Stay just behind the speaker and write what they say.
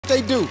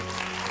they do.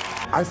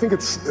 I think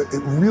it's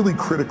really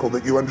critical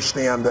that you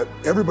understand that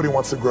everybody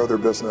wants to grow their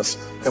business,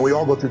 and we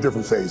all go through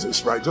different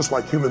phases, right? Just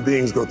like human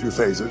beings go through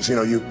phases. You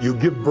know, you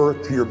give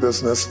birth to your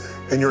business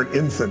and you're an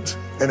infant,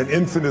 and an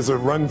infant is a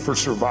run for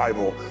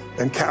survival,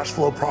 and cash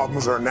flow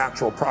problems are a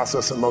natural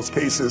process in most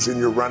cases, and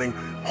you're running.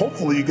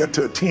 Hopefully you get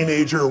to a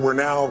teenager where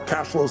now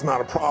cash flow is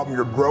not a problem,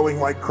 you're growing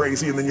like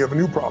crazy, and then you have a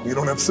new problem. You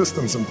don't have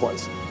systems in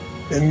place.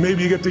 And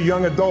maybe you get to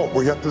young adult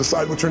where you have to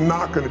decide what you're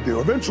not going to do.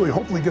 Eventually,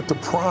 hopefully you get to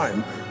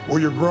prime, where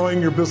you're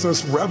growing your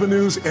business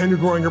revenues and you're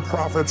growing your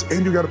profits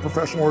and you got a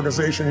professional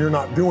organization, you're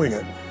not doing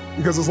it.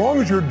 Because as long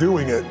as you're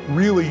doing it,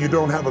 really you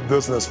don't have a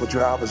business. What you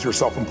have is you're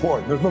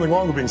self-employed. There's nothing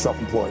wrong with being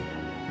self-employed.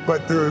 But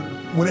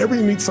whenever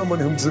you meet someone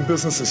who's in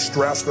business is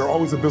stressed, they're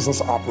always a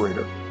business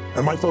operator.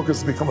 And my focus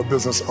is to become a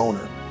business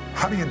owner.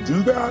 How do you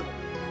do that?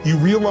 You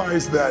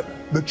realize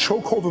that the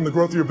chokehold in the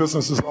growth of your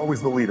business is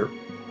always the leader.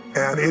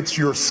 And it's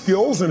your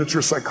skills and it's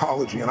your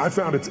psychology. And I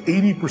found it's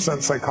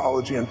 80%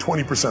 psychology and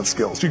 20%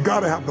 skills. You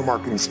gotta have the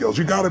marketing skills.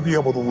 You gotta be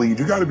able to lead.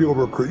 You gotta be able to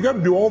recruit. You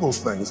gotta do all those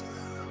things.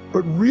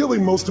 But really,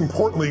 most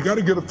importantly, you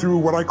gotta get it through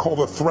what I call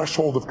the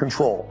threshold of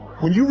control.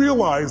 When you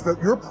realize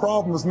that your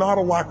problem is not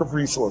a lack of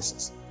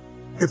resources.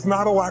 It's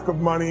not a lack of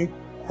money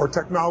or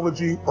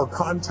technology or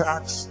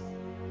contacts.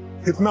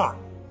 It's not.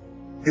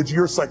 It's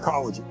your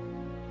psychology.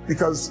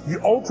 Because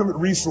the ultimate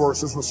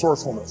resource is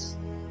resourcefulness.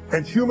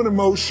 And human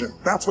emotion,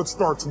 that's what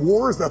starts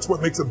wars, that's what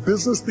makes a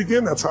business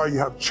begin, that's how you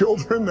have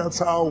children, that's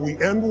how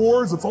we end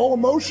wars, it's all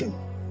emotion.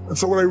 And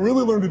so what I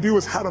really learned to do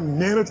is how to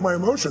manage my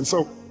emotions.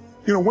 So,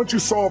 you know, once you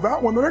solve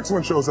that one, the next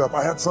one shows up.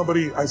 I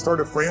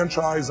started a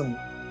franchise, and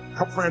a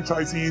couple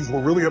franchisees were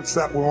really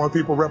upset when one of the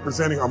people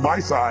representing on my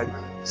side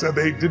said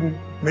they didn't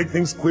make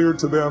things clear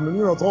to them, and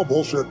you know, it's all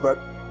bullshit, but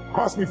it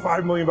cost me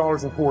 $5 million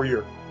in 4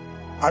 years.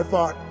 I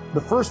thought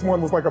the first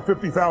one was like a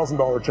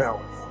 $50,000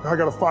 challenge. Now I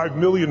got a $5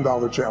 million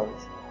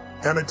challenge.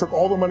 And I took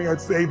all the money I'd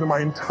saved in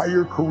my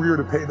entire career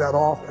to pay that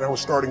off, and I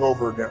was starting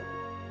over again.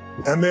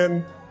 And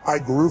then I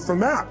grew from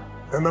that.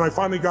 And then I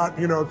finally got,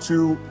 I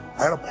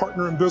had a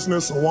partner in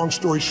business, and long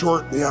story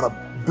short, they had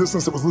a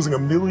business that was losing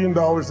 $1 million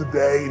a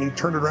day, and he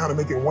turned it around and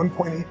making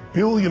 $1.8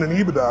 billion in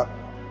EBITDA.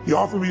 He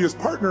offered me his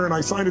partner, and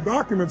I signed a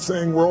document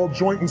saying we're all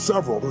joint and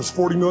several. There was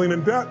 $40 million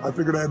in debt. I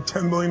figured I had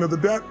 $10 million of the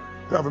debt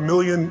to have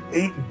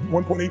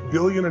 $1.8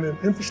 billion in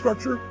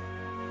infrastructure.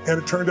 And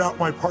it turned out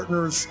my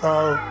partners,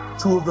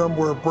 two of them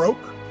were broke.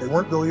 They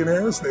weren't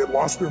billionaires. They had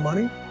lost their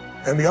money.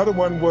 And the other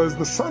one was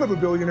the son of a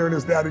billionaire, and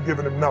his dad had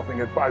given him nothing,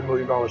 had $5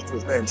 million to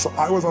his name. So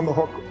I was on the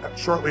hook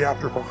shortly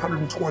after for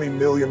 $120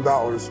 million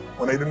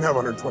when they didn't have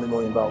 $120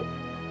 million.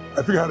 I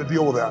figured out how to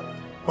deal with that.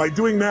 By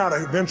doing that,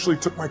 I eventually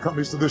took my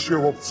companies to this year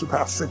will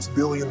surpass $6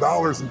 billion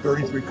in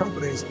 33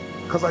 companies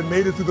because I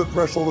made it through the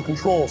threshold of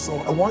control. So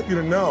I want you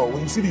to know,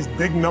 when you see these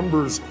big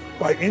numbers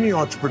by any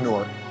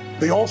entrepreneur,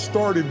 they all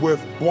started with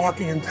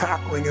blocking and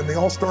tackling, and they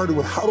all started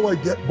with how do I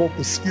get both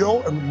the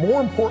skill and, more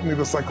importantly,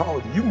 the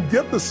psychology. You can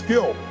get the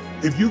skill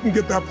if you can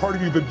get that part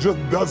of you that just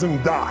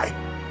doesn't die,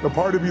 the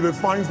part of you that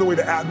finds the way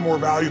to add more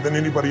value than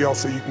anybody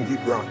else so you can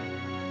keep growing.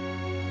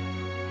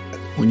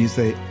 When you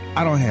say,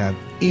 I don't have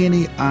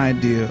any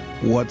idea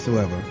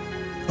whatsoever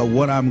of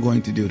what I'm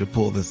going to do to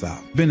pull this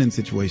out. Been in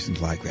situations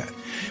like that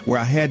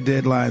where I had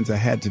deadlines I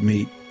had to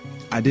meet.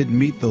 I didn't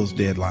meet those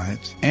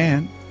deadlines,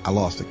 and I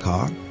lost a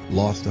car,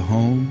 lost a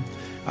home,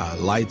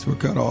 lights were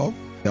cut off,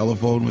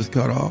 telephone was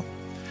cut off.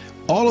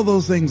 All of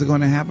those things are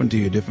going to happen to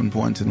you at different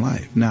points in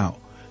life. Now,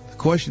 the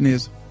question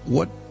is,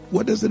 what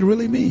does it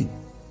really mean?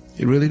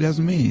 It really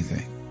doesn't mean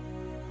anything.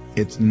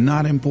 It's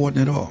not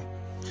important at all.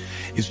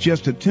 It's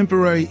just a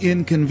temporary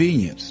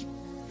inconvenience,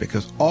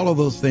 because all of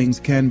those things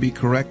can be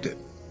corrected.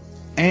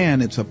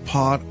 And it's a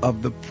part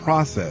of the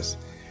process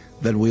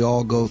that we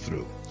all go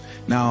through.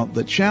 Now,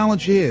 the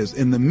challenge is,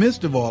 in the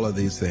midst of all of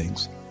these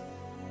things,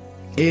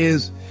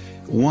 is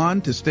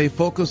one, to stay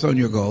focused on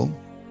your goal,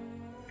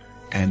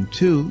 and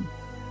two,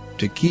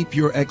 to keep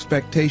your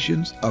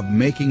expectations of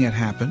making it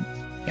happen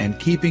and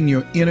keeping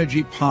your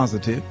energy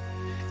positive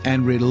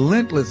and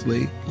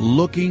relentlessly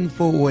looking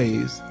for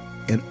ways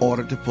in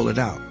order to pull it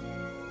out.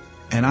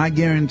 And I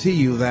guarantee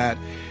you that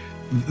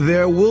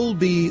there will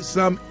be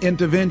some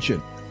intervention.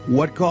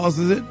 What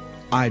causes it?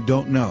 I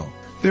don't know.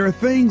 There are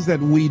things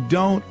that we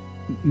don't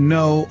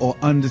know or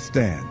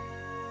understand,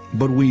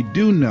 but we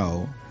do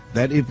know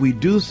that if we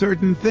do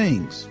certain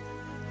things,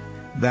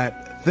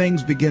 that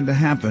things begin to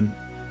happen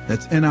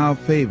that's in our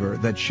favor,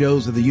 that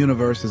shows that the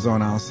universe is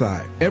on our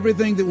side.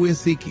 Everything that we're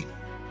seeking,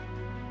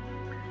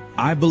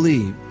 I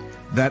believe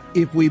that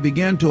if we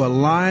begin to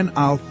align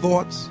our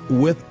thoughts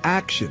with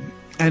action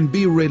and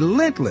be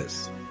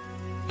relentless,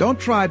 don't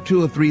try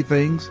 2 or 3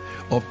 things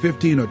or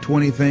 15 or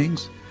 20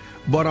 things,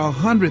 but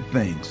 100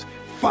 things,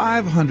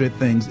 500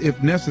 things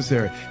if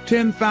necessary,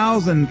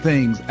 10,000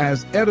 things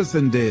as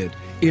Edison did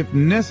if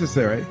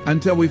necessary,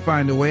 until we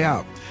find a way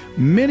out.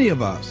 Many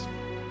of us,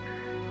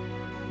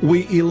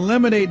 we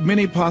eliminate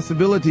many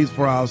possibilities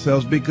for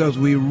ourselves because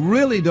we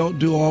really don't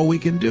do all we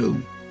can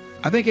do.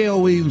 I think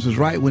A.L. Williams was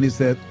right when he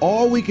said,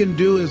 all we can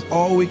do is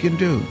all we can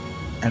do.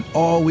 and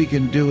all we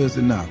can do is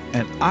enough.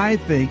 And I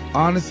think,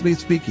 honestly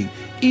speaking,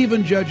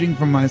 even judging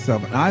from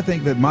myself, and I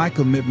think that my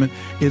commitment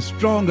is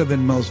stronger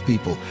than most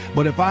people.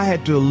 But if I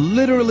had to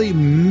literally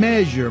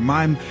measure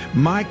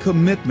my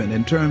commitment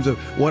in terms of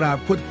what I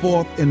put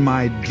forth in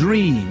my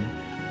dream,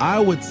 I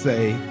would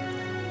say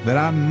that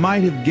I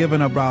might have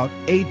given about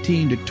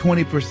 18 to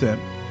 20%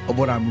 of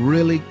what I'm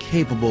really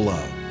capable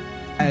of.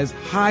 As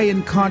high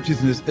in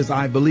consciousness as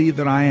I believe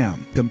that I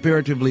am,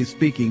 comparatively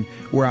speaking,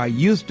 where I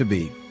used to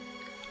be,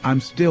 I'm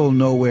still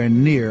nowhere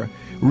near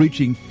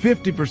reaching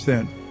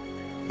 50%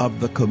 of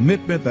the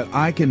commitment that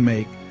I can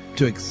make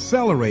to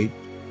accelerate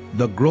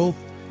the growth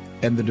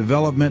and the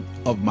development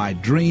of my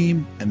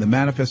dream and the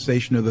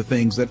manifestation of the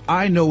things that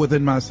I know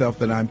within myself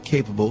that I'm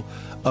capable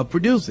of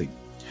producing.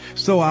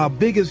 So our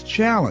biggest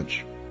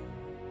challenge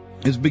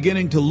is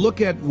beginning to look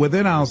at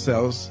within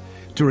ourselves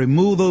to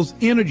remove those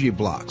energy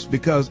blocks,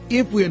 because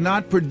if we're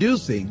not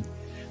producing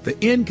the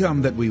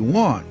income that we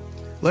want,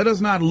 let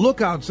us not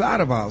look outside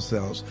of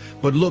ourselves,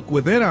 but look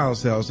within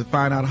ourselves to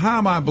find out, how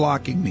am I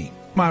blocking me?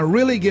 Am I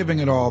really giving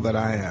it all that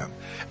I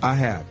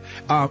have?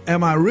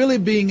 Am I really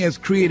being as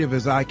creative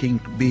as I can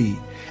be?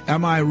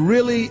 Am I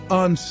really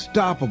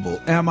unstoppable?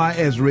 Am I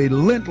as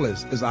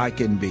relentless as I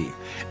can be?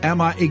 Am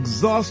I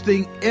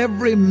exhausting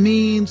every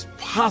means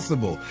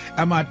possible?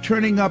 Am I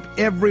turning up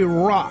every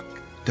rock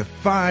to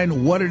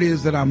find what it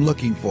is that I'm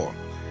looking for?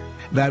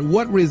 That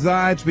what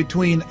resides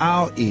between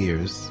our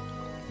ears,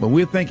 when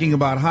we're thinking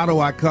about how do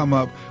I come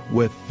up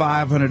with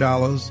 $500,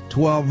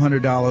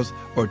 $1,200,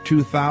 or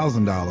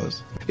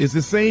 $2,000, is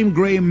the same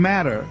gray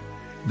matter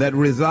that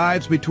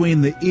resides between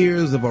the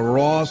ears of a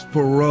Ross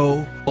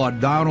Perot or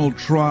Donald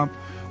Trump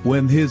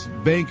when his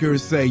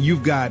bankers say,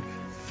 you've got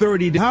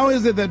 30. How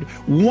is it that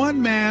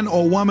one man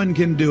or woman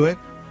can do it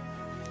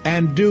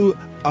and do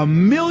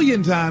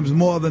 1,000,000 times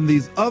more than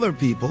these other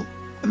people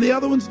and the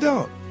other ones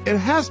don't? It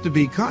has to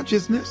be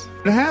consciousness.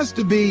 It has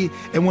to be,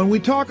 and when we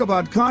talk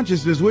about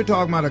consciousness, we're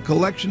talking about a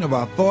collection of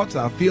our thoughts,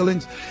 our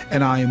feelings,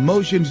 and our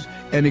emotions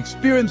and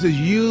experiences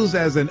used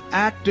as an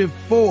active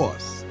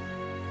force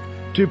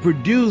to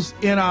produce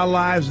in our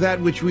lives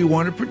that which we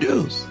want to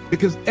produce.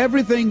 Because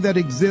everything that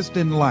exists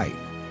in life,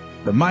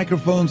 the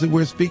microphones that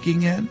we're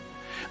speaking in,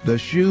 the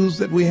shoes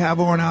that we have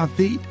on our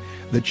feet,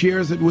 the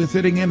chairs that we're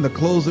sitting in, the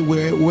clothes that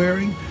we're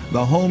wearing,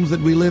 the homes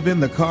that we live in,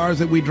 the cars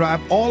that we drive,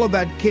 all of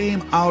that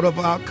came out of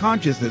our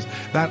consciousness.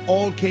 That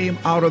all came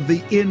out of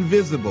the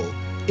invisible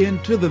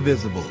into the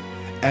visible.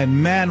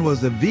 And man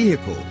was the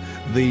vehicle,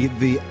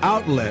 the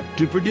outlet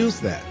to produce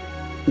that.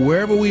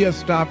 Wherever we have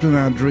stopped in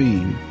our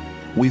dream,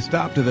 we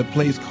stopped at a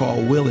place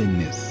called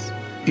willingness.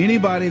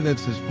 Anybody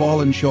that's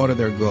fallen short of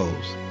their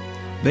goals,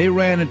 they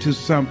ran into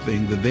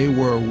something that they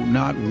were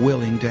not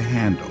willing to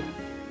handle.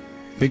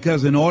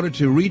 Because in order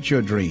to reach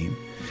your dream,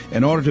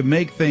 in order to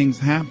make things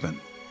happen,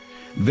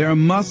 there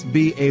must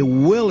be a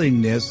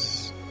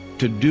willingness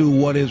to do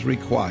what is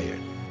required.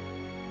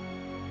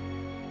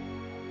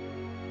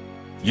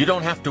 You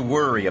don't have to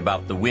worry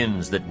about the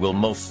winds that will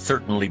most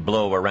certainly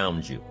blow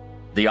around you,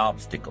 the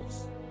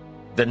obstacles,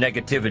 the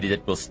negativity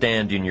that will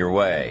stand in your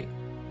way.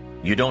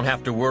 You don't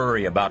have to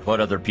worry about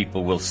what other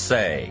people will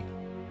say.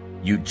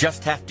 You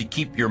just have to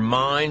keep your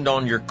mind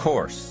on your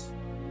course.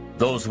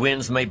 Those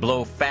winds may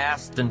blow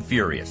fast and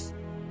furious,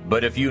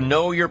 but if you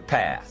know your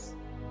path,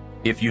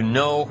 if you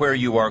know where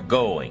you are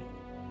going,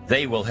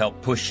 they will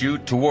help push you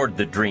toward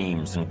the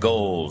dreams and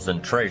goals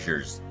and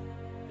treasures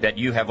that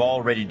you have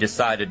already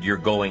decided you're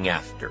going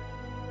after.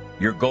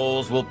 Your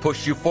goals will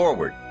push you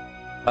forward,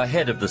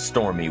 ahead of the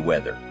stormy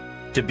weather.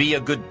 To be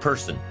a good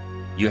person,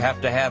 you have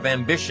to have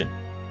ambition.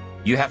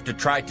 You have to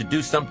try to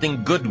do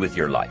something good with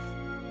your life.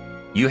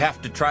 You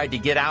have to try to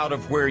get out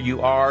of where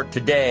you are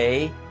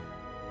today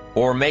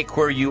or make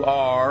where you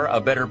are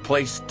a better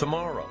place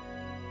tomorrow.